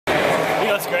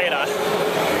it's great.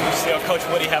 Just, Coach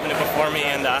Woody having it before me,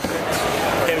 and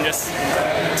him just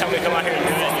telling me to come out here and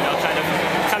do it.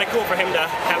 Kind of cool for him to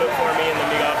have it before me and then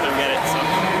me go out there and get it. So.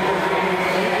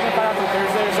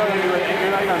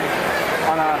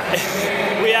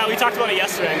 We talked about it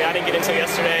yesterday. I mean, I didn't get into it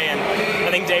yesterday, and I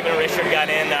think David and Richard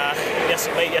got in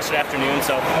late yesterday afternoon.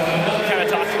 So we kind of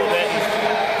talked a little bit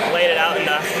and laid it out, and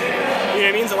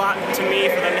it means a lot to me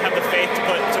for them to have the faith to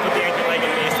put the anchor leg in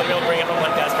me. So to be able to bring it home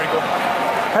like that is pretty cool.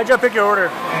 How'd y'all pick your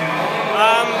order?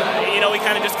 We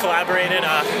kind of just collaborated.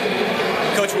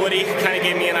 Coach Woody kind of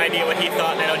gave me an idea what he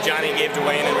thought, and I know Johnny gave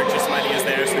Dwayne and Richard some ideas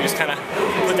there, so we just kind of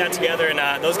put that together, and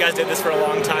those guys did this for a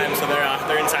long time, so their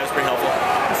insight was pretty helpful.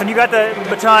 So when you got the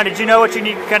baton, did you know what you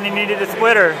kind of needed to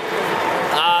split, or?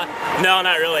 No,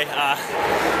 not really.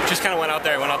 Just kind of went out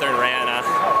there and ran.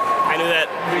 I knew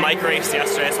that Mike raced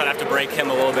yesterday, so I'd have to break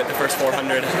him a little bit the first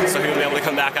 400, so he would be able to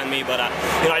come back on me. But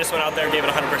I just went out there, gave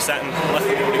it 100%, and left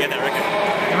me able to get that record.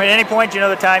 I mean, at any point, do you know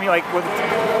the time, with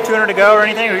 200 to go or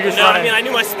anything, or you just running? I mean, I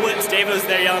knew my splits. David was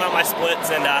there yelling out my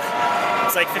splits, and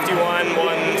it's like 51,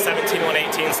 117,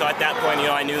 118. So at that point,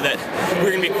 I knew that we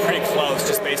were gonna be pretty close,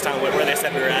 just based on where they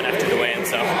said we were at after the weigh-in.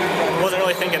 So I wasn't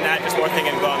really thinking that, just more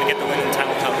thinking go out and get the win and the time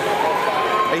will come.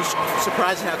 Are you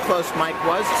surprised how close Mike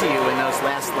was to you in those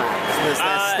last laps, those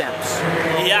last steps?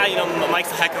 Yeah, Mike's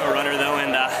a heck of a runner though,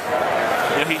 and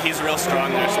he's real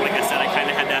strong there. So like I said, I kind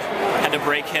of had to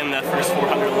break him the first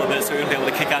 400 a little bit, so he wouldn't be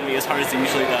able to kick on me as hard as he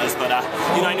usually does. But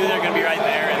I knew they were going to be right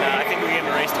there, and I think we gave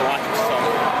him a race to watch. So.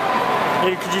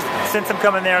 Could you sense him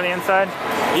coming there on the inside?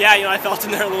 Yeah, I felt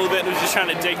him there a little bit. And was just trying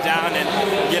to dig down and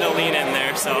get a lean in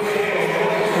there. So.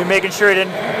 You're making sure he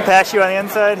didn't pass you on the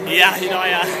inside? Yeah,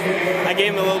 I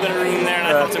gave him a little bit of room there, and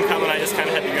I felt him coming. I just kind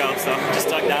of had to go, so just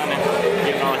dug down and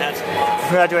gave him all I had.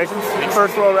 Congratulations.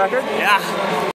 First world record? Yeah.